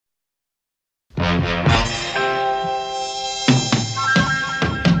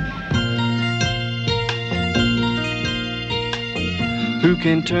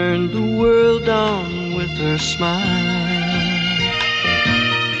can turn the world on with her smile?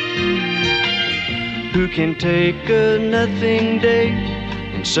 Who can take a nothing day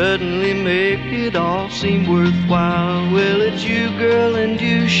and suddenly make it all seem worthwhile? Well, it's you, girl, and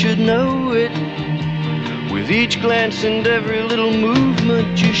you should know it. With each glance and every little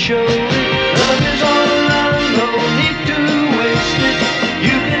movement you show it. Love is all around, no need to waste it.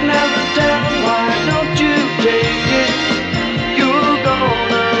 You can have the town, why don't you take it? You're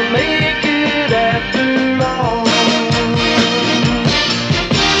gonna make it after all.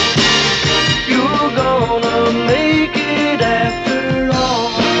 You're gonna make it after all.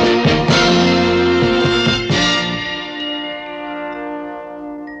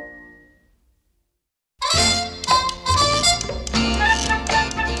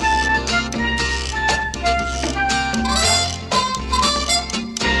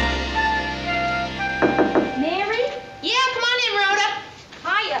 Mary? Yeah, come on in, Rhoda.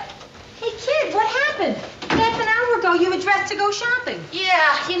 Hiya. Hey, kid, what happened? Half an hour ago, you were dressed to go shopping.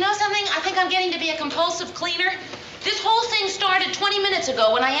 Yeah, you know something? I think I'm getting to be a compulsive cleaner. This whole thing started 20 minutes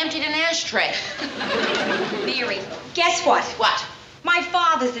ago when I emptied an ashtray. Mary, guess what? What? My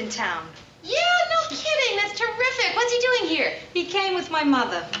father's in town. Yeah, no kidding. That's terrific. What's he doing here? He came with my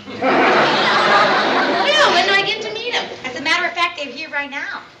mother. Well, when do I get to meet him? As a matter of fact, they're here right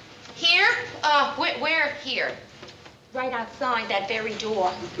now. Here? Where here? Right outside that very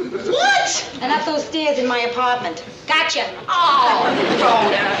door. What? And up those stairs in my apartment. Gotcha. Oh,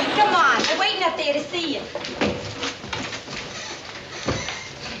 Rhoda. Come on, they're waiting up there to see you.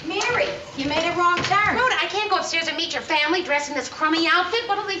 Mary, you made a wrong turn. Rhoda, I can't go upstairs and meet your family dressed in this crummy outfit.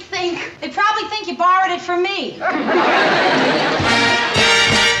 What do they think? They probably think you borrowed it from me.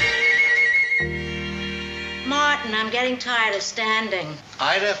 Martin, I'm getting tired of standing.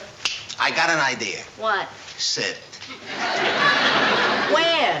 Ida, I got an idea. What? Sit.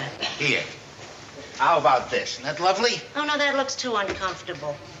 Where? Here. How about this? Isn't that lovely? Oh, no, that looks too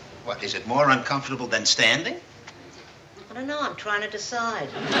uncomfortable. What, is it more uncomfortable than standing? I don't know, I'm trying to decide.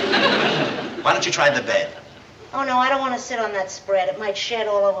 Why don't you try the bed? Oh, no, I don't want to sit on that spread. It might shed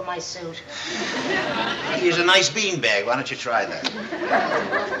all over my suit. Here's a nice beanbag. Why don't you try that?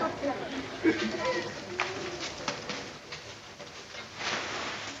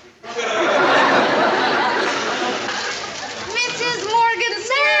 Mrs.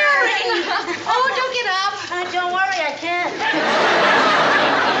 Morgenstern! Oh, don't get up. Don't worry, I can't.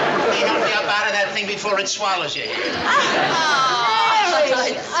 Hey, help me up out of that thing before it swallows you. Oh,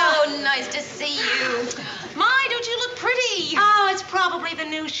 it's so nice to see you. My, don't you look pretty? Oh, it's probably the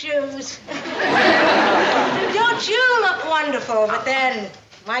new shoes. Don't you look wonderful, but then,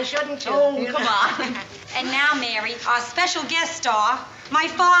 why shouldn't you? Oh, come on. And now, Mary, our special guest star, my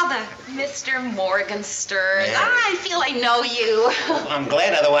father. Mr. Morgenstern, Mary. I feel I know you. I'm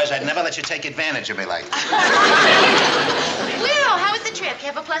glad, otherwise I'd never let you take advantage of me like that. Well, how was the trip? You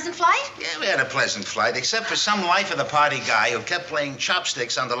have a pleasant flight? Yeah, we had a pleasant flight, except for some life-of-the-party guy who kept playing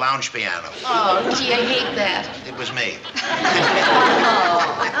chopsticks on the lounge piano. Oh, gee, I hate that. It was me.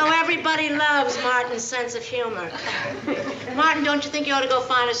 Oh, everybody loves Martin's sense of humor. Martin, don't you think you ought to go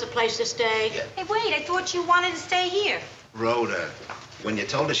find us a place to stay? Hey, wait, I thought you wanted to stay here. Rhoda, when you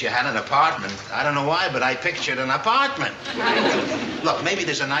told us you had an apartment, I don't know why, but I pictured an apartment. Look, maybe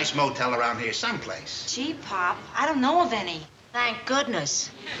there's a nice motel around here someplace. Gee, Pop, I don't know of any. Thank goodness.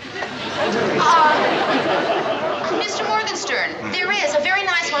 Mr. Morgenstern, there is a very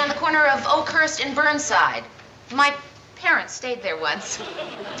nice one on the corner of Oakhurst and Burnside. My parents stayed there once.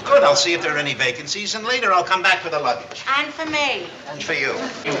 Good, I'll see if there are any vacancies, and later I'll come back for the luggage. And for me. And for you.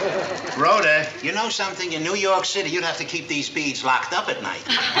 Rhoda, you know something? In New York City, you'd have to keep these beads locked up at night.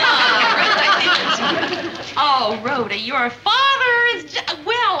 Oh, Rhoda, your father is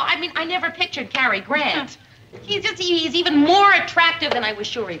well, I mean, I never pictured Cary Grant. He's even more attractive than I was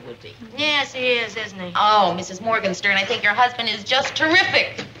sure he would be. Yes, he is, isn't he? Oh, Mrs. Morgenstern, I think your husband is just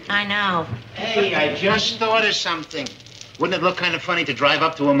terrific. I know. Hey, I just thought of something. Wouldn't it look kind of funny to drive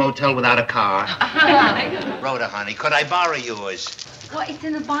up to a motel without a car? Rhoda, honey, could I borrow yours? Well, it's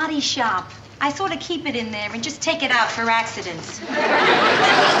in the body shop. I sort of keep it in there and just take it out for accidents. Mr.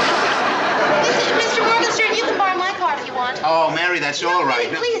 Morgenstern, you can borrow my car if you want. Oh, Mary, that's all right.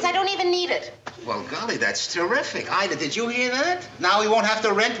 Please, I don't even need it. Well, golly, that's terrific. Ida, did you hear that? Now we won't have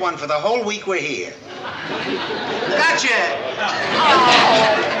to rent one for the whole week we're here. Gotcha!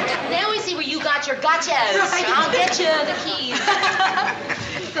 Oh, now we see where you got your gotchas. I'll get you the keys.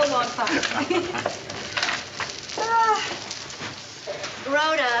 So long, Pop.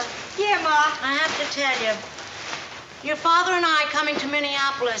 Rhoda, Yeah, Ma. I have to tell you, Your father and I coming to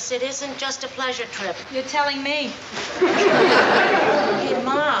Minneapolis, it isn't just a pleasure trip. You're telling me. Hey,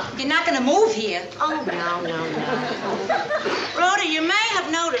 Ma. You're not going to move here. Oh, no. Rhoda, you may have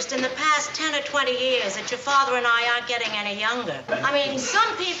noticed in the past 10 or 20 years that your father and I aren't getting any younger. I mean,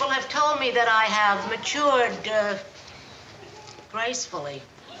 some people have told me that I have matured, gracefully.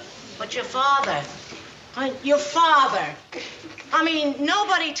 But your father... I mean,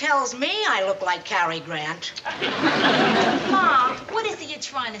 nobody tells me I look like Cary Grant. Mom, what is it you're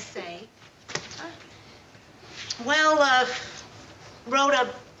trying to say? Well, Rhoda,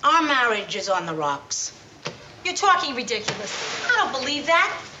 our marriage is on the rocks. You're talking ridiculous. I don't believe that.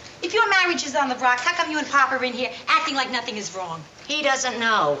 If your marriage is on the rocks, how come you and Papa are in here acting like nothing is wrong? He doesn't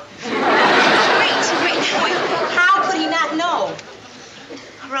know. Wait. How could he not know?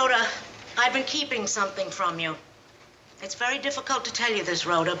 Rhoda, I've been keeping something from you. It's very difficult to tell you this,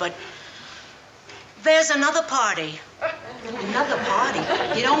 Rhoda, but there's another party. Another party?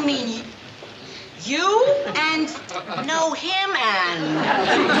 You don't mean you and... No, him and...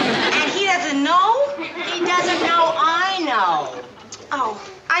 And he doesn't know? He doesn't know I know. Oh,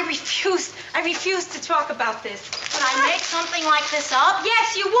 I refuse to talk about this. Would I make something like this up?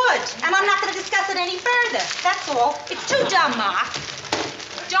 Yes, you would. And I'm not going to discuss it any further. That's all. It's too dumb, Ma.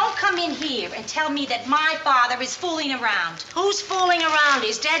 Don't come in here and tell me that my father is fooling around. Who's fooling around?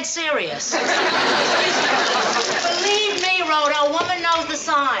 He's dead serious. Believe me, Rhoda, a woman knows the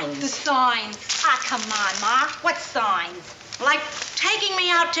signs. The signs. Ah, come on, Ma. What signs? Like taking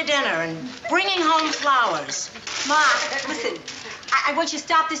me out to dinner and bringing home flowers. Ma, listen. I want you to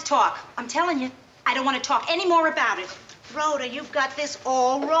stop this talk. I'm telling you, I don't want to talk any more about it. Rhoda, you've got this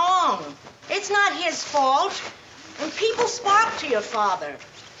all wrong. It's not his fault. And people spark to your father.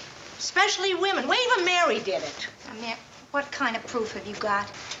 Especially women. Well, even Mary did it. What kind of proof have you got?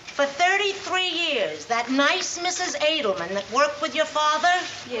 For 33 years, that nice Mrs. Edelman that worked with your father?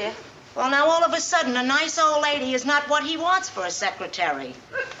 Yeah. Well, now all of a sudden, a nice old lady is not what he wants for a secretary.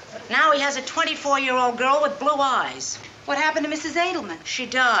 Now he has a 24-year-old girl with blue eyes. What happened to Mrs. Edelman? She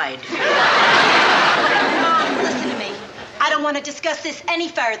died. Mom, listen to me. I don't want to discuss this any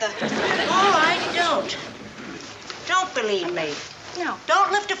further. All right, don't. Don't believe me. No.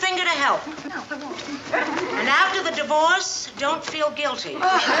 Don't lift a finger to help. No, I won't. And after the divorce, don't feel guilty.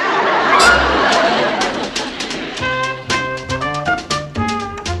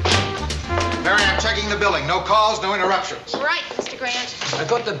 Mary, I'm checking the billing. No calls, no interruptions. Right, Mr. Grant. I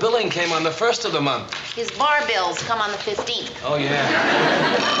thought the billing came on the 1st of the month. His bar bills come on the 15th. Oh, yeah.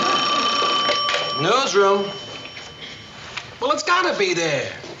 Newsroom. Well, it's gotta be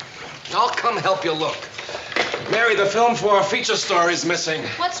there. I'll come help you look. Mary, the film for our feature story is missing.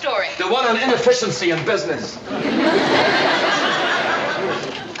 What story? The one on inefficiency in business.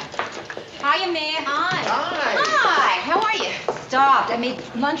 Hiya, Mayor. Hi, how are you? Starved. I made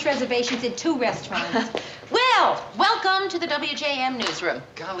lunch reservations in 2 restaurants. Well, welcome to the WJM newsroom.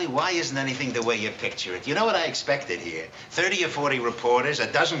 Golly, why isn't anything the way you picture it? You know what I expected here? 30 or 40 reporters, a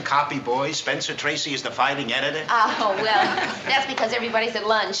dozen copy boys. Spencer Tracy is the fighting editor. Oh, well, that's because everybody's at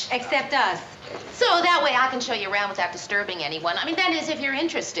lunch. Except us. So that way I can show you around without disturbing anyone. I mean, that is if you're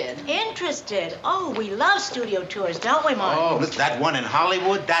interested. Interested? Oh, we love studio tours, don't we, Martin? Oh, look, that one in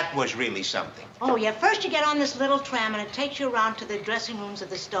Hollywood, that was really something. Oh, yeah. First you get on this little tram and it takes you around to the dressing rooms of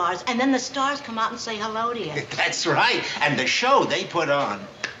the stars, and then the stars come out and say hello to you. That's right. And the show they put on.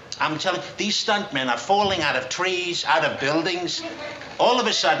 I'm telling you, these stuntmen are falling out of trees, out of buildings. All of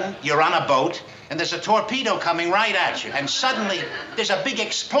a sudden, you're on a boat, and there's a torpedo coming right at you. And suddenly, there's a big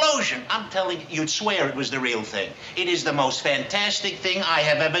explosion. I'm telling you, you'd swear it was the real thing. It is the most fantastic thing I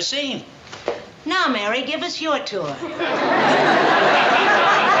have ever seen. Now, Mary, give us your tour.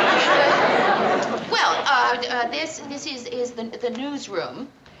 Well, this is the newsroom.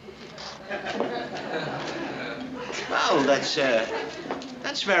 Oh,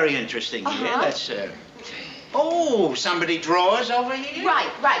 that's very interesting here. Uh-huh. That's, oh, somebody draws over here?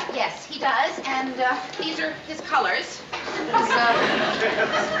 Right, yes, he does. And these are his colors. His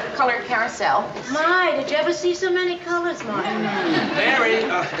colored carousel. My, did you ever see so many colors, Martin? Mary,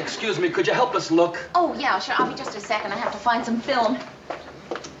 excuse me, could you help us look? Oh, yeah, sure. I'll be just a second. I have to find some film.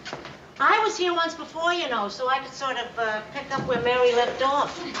 I was here once before, you know, so I could sort of pick up where Mary left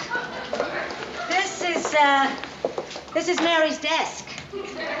off. This is Mary's desk.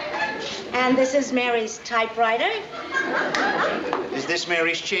 And this is Mary's typewriter. Is this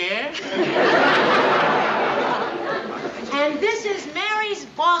Mary's chair? And this is Mary's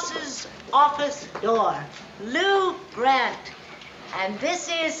boss's office door, Lou Grant. And this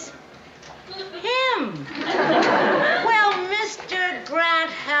is him. Well, Mr.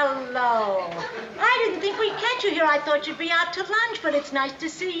 Grant, hello. I didn't didn't think we'd catch you here. I thought you'd be out to lunch, but it's nice to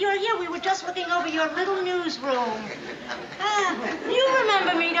see you're here. We were just looking over your little newsroom. You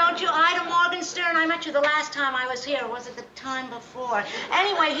remember me, don't you? Ida Morgenstern. I met you the last time I was here. Or was it the time before?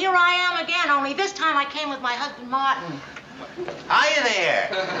 Anyway, here I am again, only this time I came with my husband, Martin. Hiya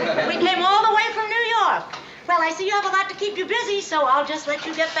there. We came all the way from New York. Well, I see you have a lot to keep you busy, so I'll just let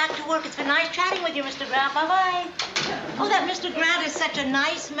you get back to work. It's been nice chatting with you, Mr. Grant. Bye-bye. Oh, that Mr. Grant is such a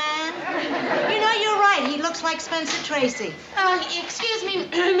nice man. You know, you're right. He looks like Spencer Tracy. Excuse me,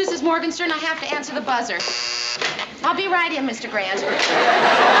 Mrs. Morgenstern, I have to answer the buzzer. I'll be right in, Mr. Grant. Just be a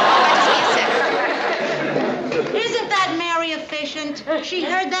sec. Isn't that Mary efficient? She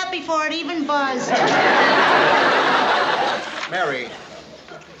heard that before it even buzzed. Mary,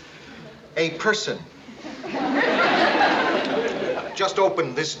 a person just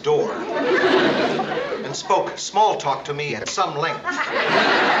opened this door and spoke small talk to me at some length.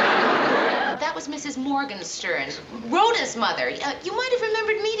 That was Mrs. Morgenstern, Rhoda's mother. You might have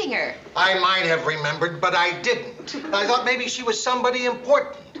remembered meeting her. I might have remembered, but I didn't. I thought maybe she was somebody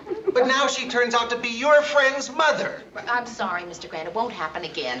important. But now she turns out to be your friend's mother. I'm sorry, Mr. Grant. It won't happen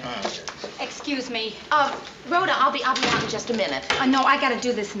again. Excuse me. Rhoda, I'll be out in just a minute. No, I gotta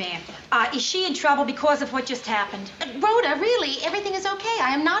do this, ma'am. Is she in trouble because of what just happened? Rhoda, really, everything is okay.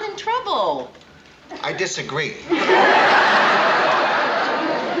 I am not in trouble. I disagree.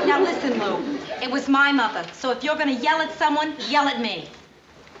 Now listen, Lou. It was my mother, so if you're gonna yell at someone, yell at me.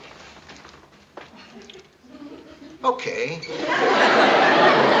 Okay.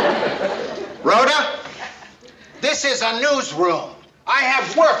 Rhoda, this is a newsroom. I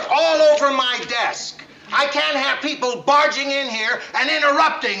have work all over my desk. I can't have people barging in here and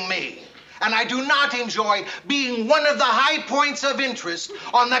interrupting me. And I do not enjoy being one of the high points of interest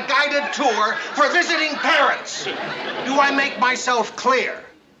on the guided tour for visiting parents. Do I make myself clear?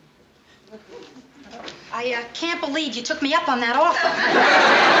 I can't believe you took me up on that offer.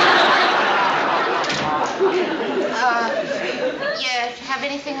 You have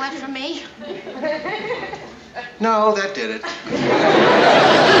anything left for me? No, that did it.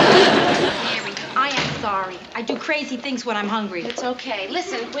 Mary, I am sorry. I do crazy things when I'm hungry. It's okay.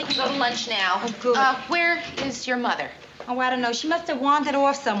 Listen, we can go to lunch now. Oh, good. Where is your mother? Oh, I don't know. She must have wandered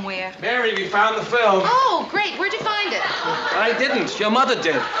off somewhere. Mary, we found the film. Oh, great. Where'd you find it? I didn't. Your mother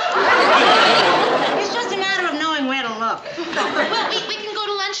did. It's just a matter of knowing where to look. Well, we can go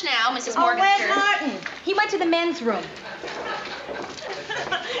to lunch now, Mrs. Oh, Morgenstern. where's Martin? He went to the men's room.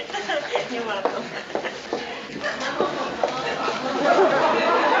 You're welcome.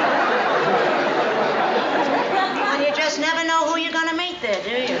 Well, you just never know who you're gonna meet there, do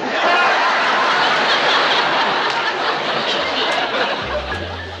you?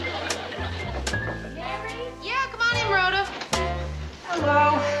 Yeah, come on in, Rhoda.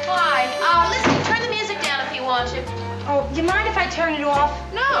 Hello. Hi. Listen, turn the music down if you want to. Oh, do you mind if I turn it off?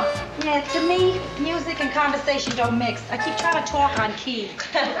 No. Yeah, to me, music and conversation don't mix. I keep trying to talk on key.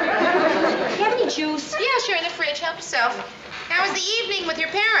 Do you have any juice? Yeah, sure, in the fridge. Help yourself. How was the evening with your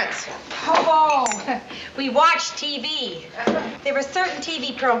parents? Oh, we watch TV. There are certain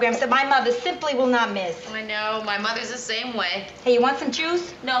TV programs that my mother simply will not miss. I know. My mother's the same way. Hey, you want some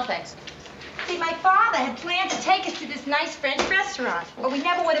juice? No, thanks. See, my father had planned to take us to this nice French restaurant, but we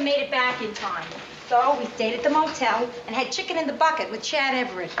never would have made it back in time. So we stayed at the motel and had chicken in the bucket with Chad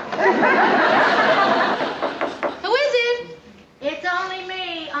Everett. Who is it? It's only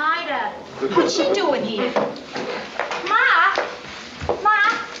me, Ida. What's she doing here? Ma? Ma?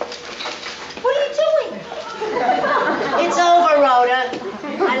 What are you doing? It's over, Rhoda.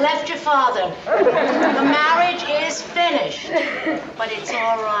 I left your father. The marriage is finished, but it's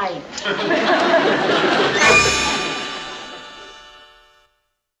all right.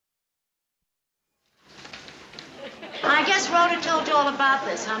 I guess Rhoda told you all about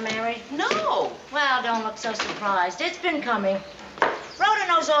this, huh, Mary? No. Well, don't look so surprised. It's been coming. Rhoda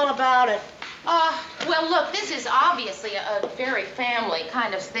knows all about it. Well, look, this is obviously a very family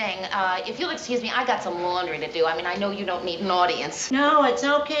kind of thing. If you'll excuse me, I got some laundry to do. I mean, I know you don't need an audience. No, it's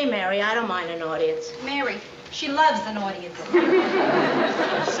okay, Mary. I don't mind an audience. Mary, she loves an audience.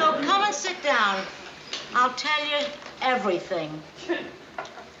 So come and sit down. I'll tell you everything.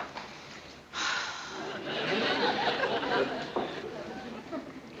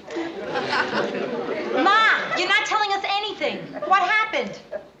 Ma, you're not telling us anything. What happened?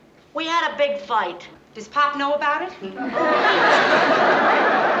 We had a big fight. Does Pop know about it?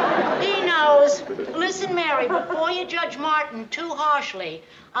 He knows. Listen, Mary. Mary, before you judge Martin too harshly,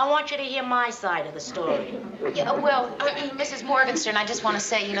 I want you to hear my side of the story. Yeah, well, Mrs. Morgenstern, I just want to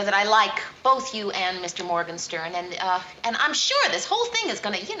say, that I like both you and Mr. Morgenstern, and I'm sure this whole thing is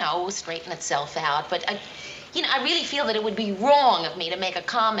going to, straighten itself out. But I really feel that it would be wrong of me to make a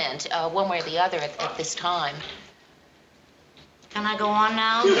comment one way or the other at this time. Can I go on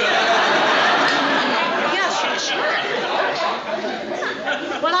now? Yes, sure.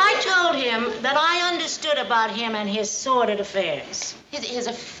 Well, I told him that I understood about him and his sordid affairs. His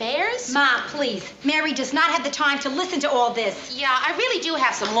affairs? Ma, please. Mary does not have the time to listen to all this. Yeah, I really do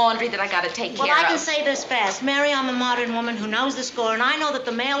have some laundry that I got to take care of. Well, I can say this fast. Mary, I'm a modern woman who knows the score, and I know that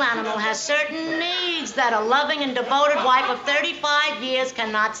the male animal has certain needs that a loving and devoted wife of 35 years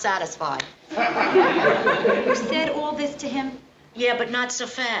cannot satisfy. You said all this to him? Yeah, but not so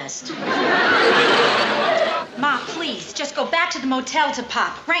fast. Ma, please, just go back to the motel to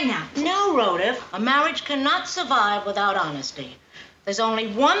Pop, right now. No, Rhoda. A marriage cannot survive without honesty. There's only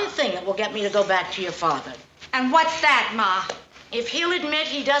one thing that will get me to go back to your father. And what's that, Ma? If he'll admit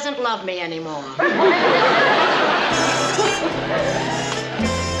he doesn't love me anymore.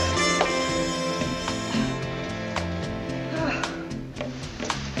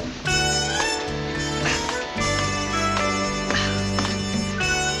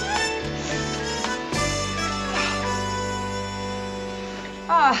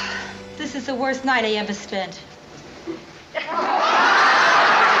 Oh, this is the worst night I ever spent.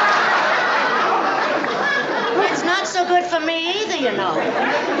 It's not so good for me either, you know.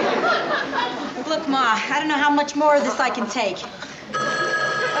 Look, Ma, I don't know how much more of this I can take.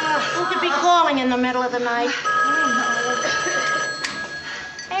 Who could be calling in the middle of the night?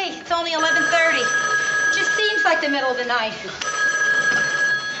 Hey, it's only 11:30. Just seems like the middle of the night.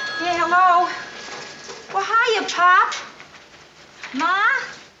 Yeah, hello? Well, hiya, Pop. Ma?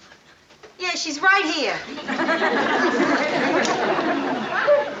 Yeah, she's right here.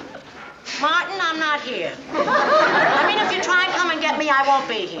 Martin, I'm not here. I mean, if you try and come and get me, I won't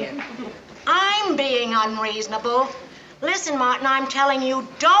be here. I'm being unreasonable. Listen, Martin, I'm telling you,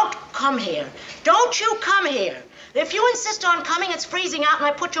 don't come here. Don't you come here. If you insist on coming, it's freezing out, and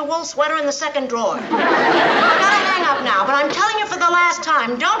I put your wool sweater in the second drawer. I gotta hang up now, but I'm telling you for the last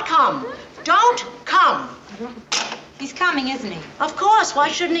time, don't come. Don't come. He's coming, isn't he? Of course. Why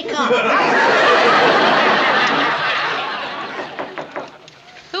shouldn't he come?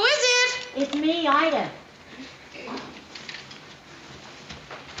 Who is it? It's me, Ida.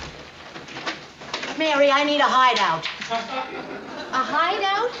 Mary, I need a hideout. A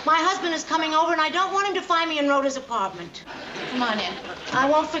hideout? My husband is coming over, and I don't want him to find me in Rhoda's apartment. Come on in. I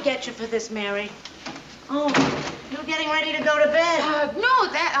won't forget you for this, Mary. Oh, you're getting ready to go to bed.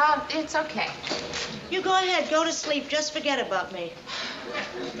 No, it's okay. You go ahead. Go to sleep. Just forget about me.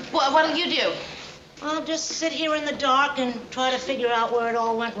 What'll you do? I'll just sit here in the dark and try to figure out where it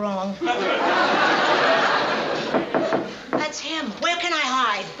all went wrong. That's him. Where can I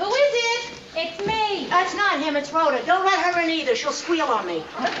hide? Who is it? It's me. That's not him. It's Rhoda. Don't let her in either. She'll squeal on me.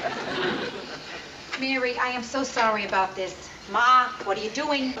 Mary, I am so sorry about this. Ma, what are you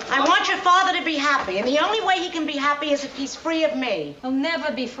doing? I want your father to be happy, and the only way he can be happy is if he's free of me. He'll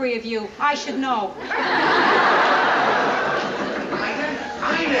never be free of you. I should know.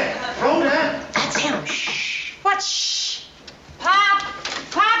 Ida! Rhoda! That's him. Shh. What? Shh. Pop!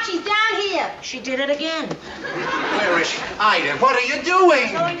 Pop, she's down here. She did it again. Where is she? Ida, what are you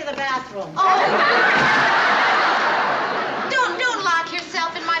doing? Going to the bathroom. Don't lock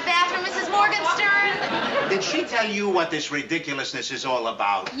yourself in my bathroom, Mrs. Morgenstern. Did she tell you what this ridiculousness is all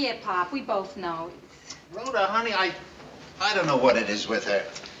about? Yeah, Pop, we both know. Rhoda, honey, I don't know what it is with her.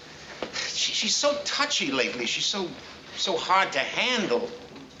 She's so touchy lately. She's so hard to handle.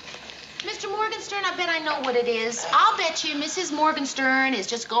 Mr. Morgenstern, I bet I know what it is. I'll bet you Mrs. Morgenstern is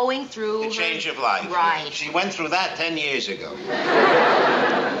just going through A change of life. Right. She went through that 10 years ago.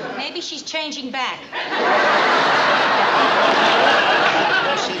 Maybe she's changing back.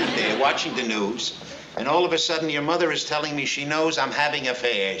 I'm sitting there watching the news, and all of a sudden your mother is telling me she knows I'm having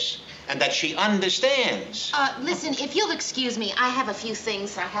affairs and that she understands. Listen, if you'll excuse me, I have a few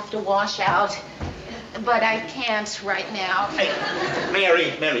things I have to wash out, but I can't right now. Hey,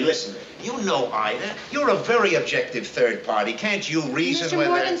 Mary, listen. You know Ida. You're a very objective third party. Can't you reason Mr. with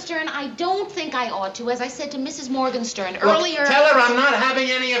her? Morgenstern, I don't think I ought to. As I said to Mrs. Morgenstern Look, earlier... Tell her I'm not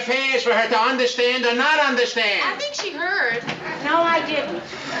having any affairs for her to understand or not understand. I think she heard. No, I didn't.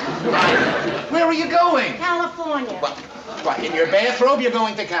 Ida, where are you going? California. What, in your bathrobe? You're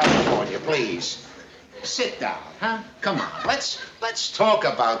going to California, please. Sit down, huh? Come on. Let's talk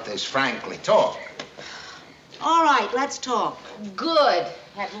about this, frankly. Talk. All right, let's talk. Good.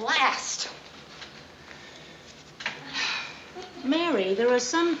 At last. Mary, there are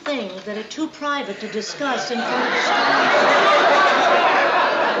some things that are too private to discuss in front of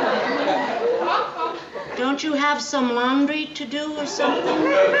Don't you have some laundry to do or something?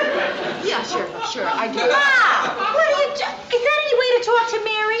 Yeah, sure, I do. Ma! What are you doing? Is that any way to talk to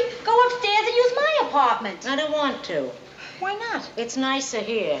Mary? Go upstairs and use my apartment. I don't want to. Why not? It's nicer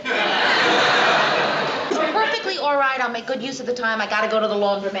here. Perfectly all right. I'll make good use of the time. I gotta go to the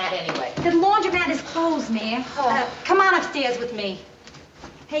laundromat anyway. The laundromat is closed, ma'am. Come on upstairs with me.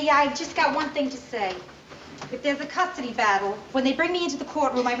 Hey, I just got one thing to say. If there's a custody battle, when they bring me into the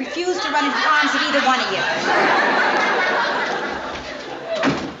courtroom, I refuse to run into the arms of either one of you.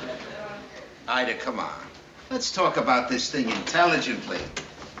 Ida, come on. Let's talk about this thing intelligently.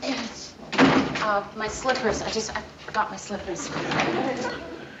 Yes. My slippers. I forgot my slippers. Come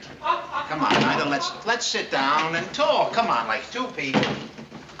on, Ida, let's sit down and talk. Come on, like two people.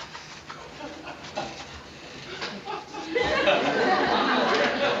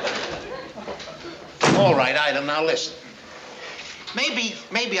 All right, Ida, now listen.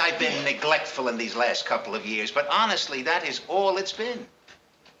 Maybe I've been neglectful in these last couple of years, but honestly, that is all it's been.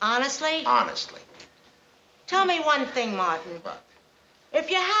 Honestly? Honestly. Tell me one thing, Martin. What? If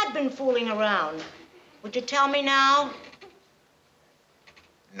you had been fooling around, would you tell me now?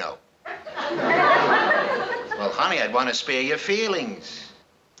 No. Well, honey, I'd want to spare your feelings.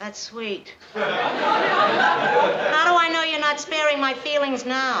 That's sweet. How do I know you're not sparing my feelings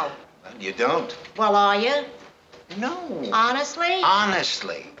now? Well, you don't. Well, are you? No. Honestly?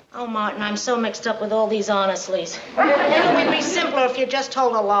 Honestly. Oh, Martin, I'm so mixed up with all these honestlys. It would be simpler if you just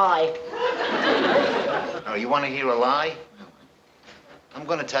told a lie. Oh, you want to hear a lie? I'm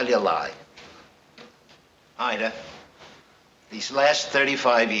going to tell you a lie. Ida, these last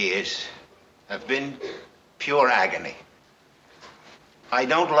 35 years have been pure agony. I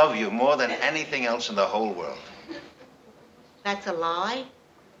don't love you more than anything else in the whole world. That's a lie?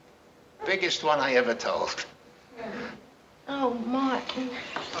 Biggest one I ever told. Oh, Martin.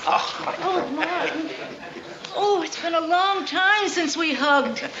 Oh, Oh, Martin. Oh, it's been a long time since we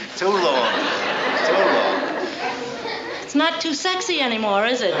hugged. too long. Too long. It's not too sexy anymore,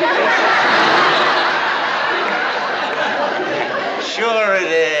 is it? Sure it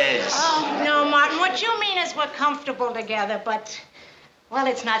is. Oh, no, Martin. What you mean is we're comfortable together, but, well,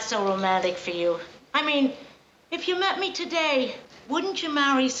 it's not so romantic for you. I mean, if you met me today, wouldn't you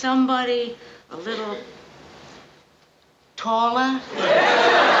marry somebody a little taller?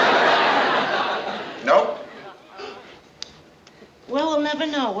 Nope. Well, we'll never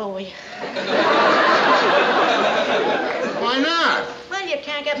know, will we? Why not? Well, you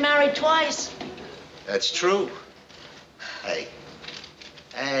can't get married twice. That's true.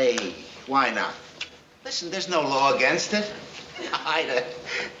 Hey, why not? Listen, there's no law against it. Ida,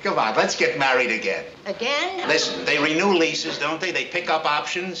 come on, let's get married again. Again? Listen, they renew leases, don't they? They pick up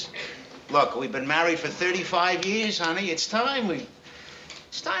options. Look, we've been married for 35 years, honey. It's time we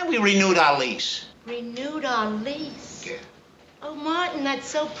renewed our lease. Renewed our lease? Yeah. Oh, Martin, that's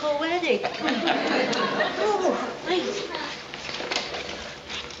so poetic. Oh, please.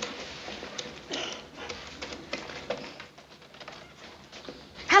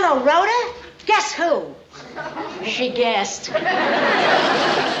 Hello, Rhoda. Guess who? She guessed.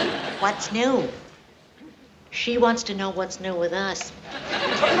 What's new? She wants to know what's new with us.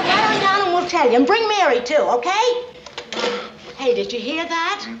 Come on down and we'll tell you. And bring Mary, too, okay? Hey, did you hear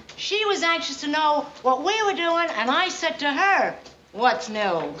that? She was anxious to know what we were doing, and I said to her, what's new?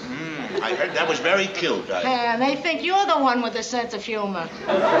 I heard that was very cute. And they think you're the one with a sense of humor.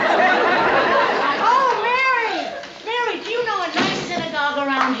 Oh, Mary! Mary, do you know a nice synagogue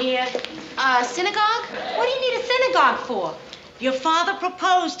around here? Synagogue? What do you need a synagogue for? Your father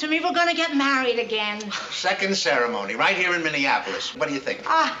proposed to me. We're going to get married again. Second ceremony, right here in Minneapolis. What do you think?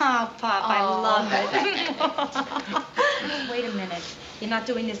 Ah, Pop, I Oh. love it. Wait a minute. You're not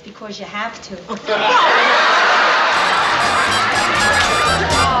doing this because you have to.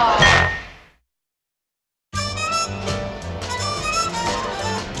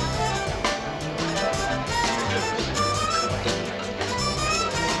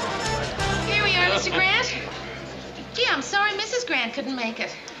 Here we are, Mr. Grant. Gee, I'm sorry Mrs. Grant couldn't make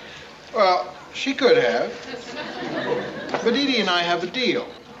it. Well, she could have. But Edie and I have a deal.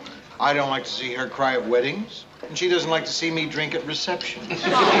 I don't like to see her cry at weddings, and she doesn't like to see me drink at receptions.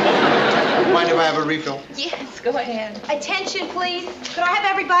 Mind if I have a refill? Yes, go ahead. Attention, please. Could I have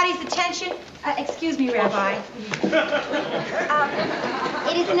everybody's attention? Excuse me, Rabbi.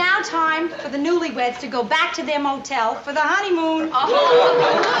 It is now time for the newlyweds to go back to their motel for the honeymoon.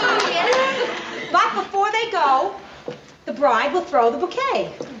 Oh, yes. But before they go, the bride will throw the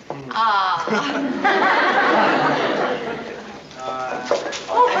bouquet.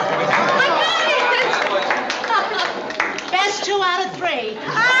 Best 2 out of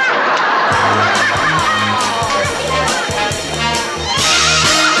 3.